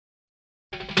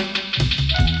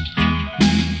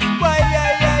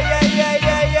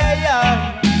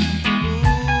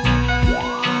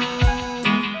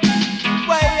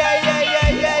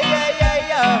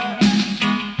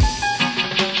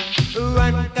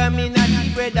coming at the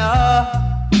brother,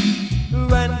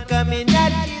 run coming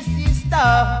at the sister.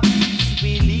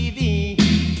 We living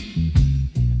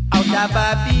out of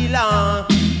Babylon.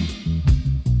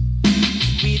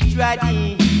 We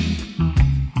treading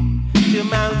to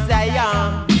Mount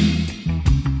Zion.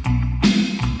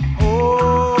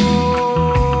 Oh,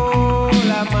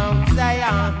 la Mount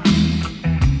Zion.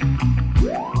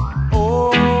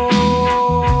 Oh,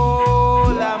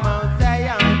 la Mount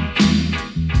Zion.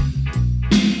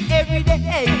 Every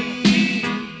day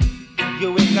you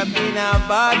wake up in a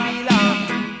Babylon.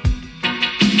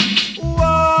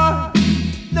 War,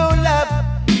 no love,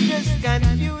 just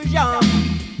confusion.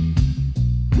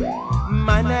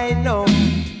 Man, I know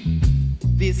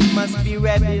this must be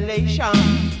revelation.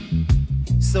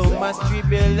 So much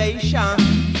tribulation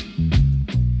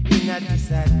in a this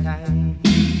time.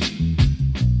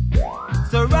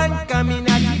 So run coming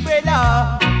at the brother,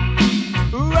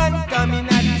 run coming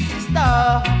at the sister,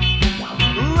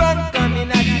 run coming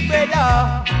at the brother.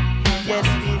 Yes,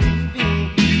 we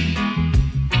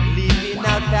living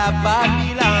out of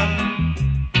Babylon.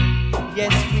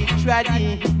 Yes, we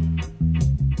treading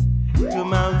to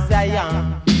Mount Zion.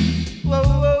 Whoa,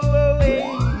 whoa, whoa, hey,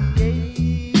 hey.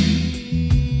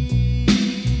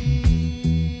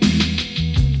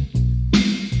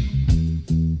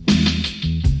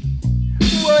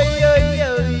 Whoa, yo,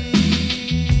 yo.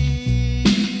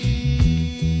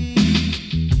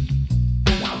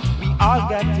 We all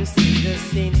got to sing the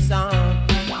same song.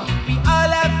 We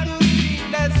all have to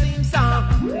sing the same song.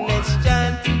 Let's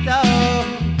chant it out.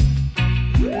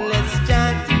 Let's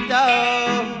chant it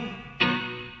out.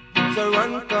 So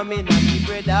run coming at the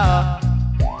brother,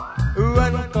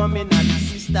 run coming at the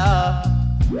sister.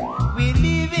 We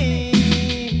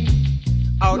living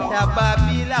out of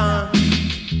Babylon.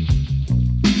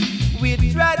 We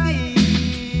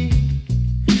treading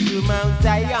to Mount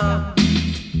Zion.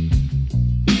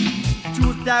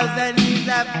 2,000 years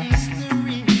of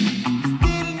history,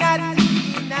 still not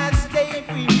in a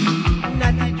slavery,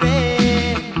 not the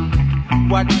dread.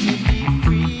 What to be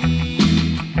free,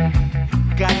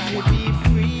 got to be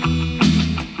free,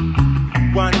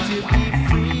 want to be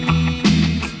free,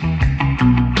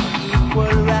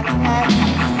 equal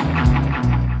rights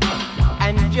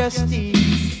and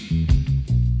justice,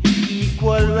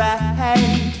 equal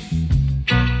rights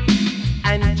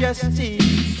and justice.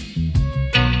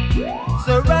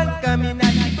 So run coming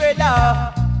at the brother,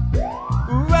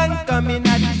 run coming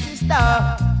at the sister,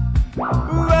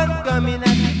 run coming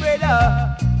at the brother.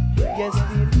 Yes,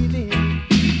 we living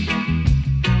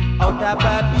out of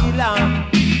Babylon.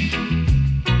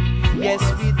 Yes,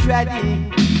 we treading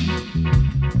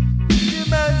to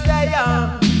Mount Zion.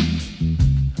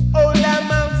 Oh, la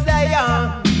Mount Zion.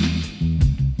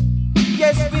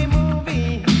 Yes, we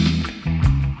moving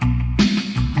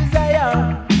to Zion.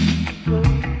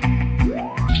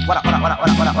 What up?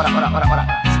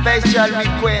 Special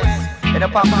request. In a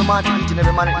park of the man to each and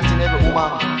every man and each and every woman.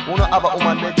 Who don't have a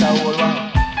woman better all around.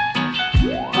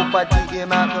 Pupati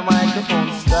came out the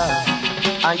microphone star.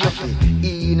 And you feel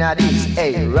inna this,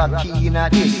 hey, rocky inna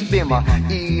this, bimmer,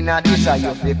 inna this, and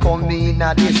you feel come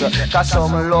inna this. Cause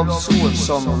some love soul,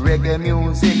 some reggae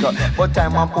music. But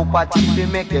time and Pupati they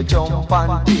make you jump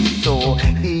on this. So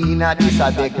inna this,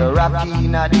 I beg you rocky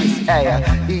inna this, hey,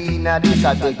 inna this,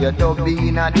 I beg you dubby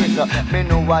inna this. Me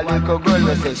know a little girl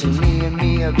will say she need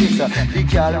me a kiss. The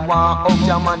girl want hug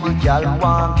jam and the girl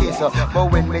want kiss.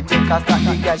 But when me take a start,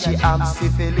 the girl she have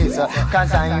syphilis.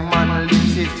 Cause I'm on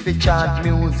lips it fi chant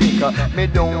music. Me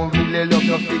don't really love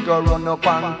your figure run up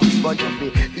and kiss. But you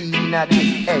fi inna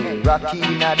this, hey, rocky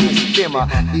inna this, bimmer,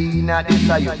 inna this,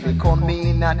 you fi come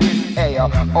inna this, hey,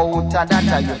 out of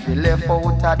that, you fi left out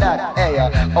of that, hey,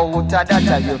 out of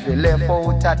that, you fi left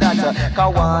out of that.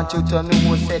 Cause want you to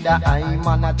know say that I'm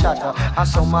on a chatter. And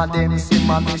some of them see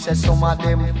me say some of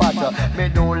them fatter. Me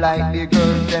don't like the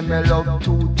girls, them me love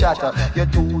to chatter. You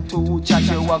too chat,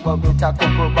 you a go get a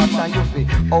couple bucks and you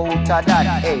fi out of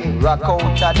that, hey, rock out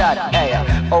of that, hey,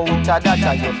 out of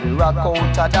that, you fi rock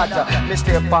out of that. Me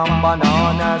step on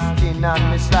banana skin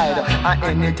and me slide. And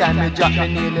anytime me drop me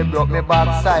nearly broke me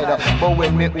backside. But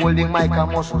when me holding mic I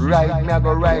must ride, me I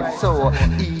go ride so.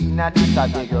 Inna this I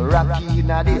beg you rocky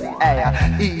inna this,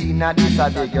 hey, inna this I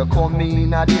beg you come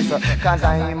inna this. Cause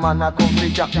I'm on a country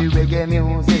jump the reggae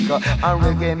music. And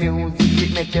reggae music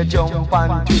it make you jump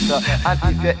and twist. And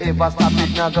if you ever stop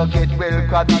it now go get well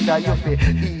crab it. You feel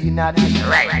inna this,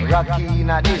 right, rocky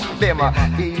inna this, bema,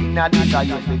 in a this, I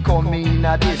you fi come in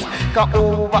a this. Cause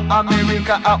over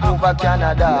America or over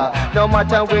Canada, no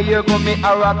matter where you go, me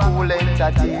are a cool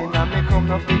entertainer. Me come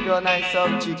no figure nice up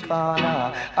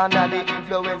Chicana. Under the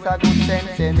influence of good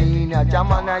sense in me,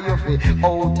 Jamana you fi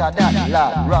out of that,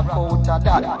 lad, rock out of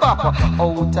that, papa,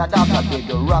 out of that, I beg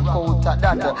you, rock out of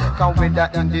that. Come whether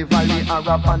in the valley or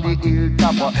up on the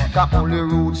hilltop, can only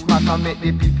roots man can make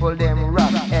the people them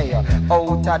rock. Hey, out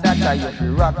of that, you fi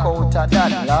rock out of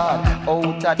that, lad,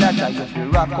 out of that, you fi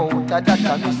rock out of that.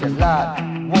 And me say,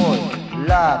 lad, boy,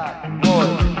 lad, boy,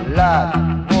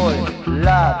 lad, boy,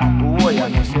 lad, boy,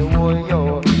 and me say, boy,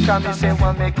 yo. Can me say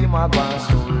what make him a go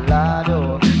so lad,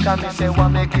 oh. Can me say what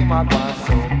make him a go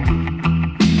so.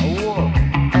 Oh,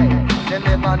 hey, they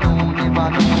never know,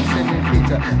 say me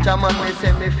fit. Jaman me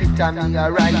say me fit and me a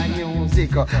write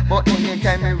music. But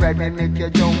anytime me write, me make you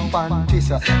jump and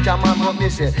twist. Jaman but me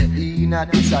say, inna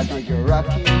this I dig you rock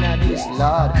inna this,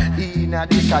 lad. Inna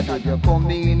this I dig you come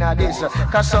inna this.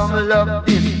 Cause some love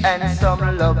this and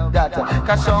some love that.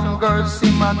 Cause some girls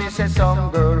see me say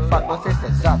some girl fat, but they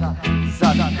say zat.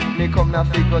 Me come here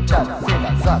fi go chat, say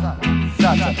that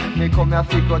zat. Me come here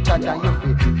fi go chat and you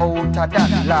fi out of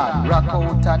that, lad. Rock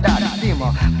out of that,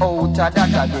 dimmer. Out of that,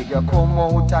 I dig you come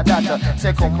out of that.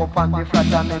 Say come up on the flat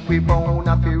and make we bound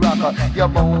a fi rock. You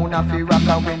bound a fi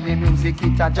rock when the music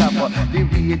it a drop. The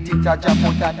beat it a drop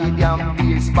out of the damn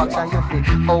bass box and you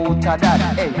fi out of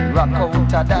that. Hey, rock out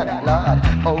of that, lad.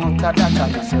 Out of that,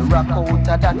 and me say rock out of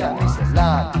that, and me say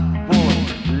lad, boy,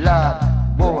 lad,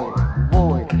 boy,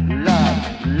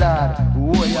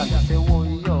 and me say boy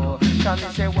yo. Can me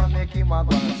say what make him a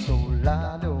go so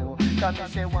lad, oh. Can me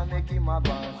say what make him a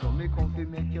go so me come fi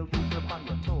make you keep up on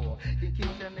your toe.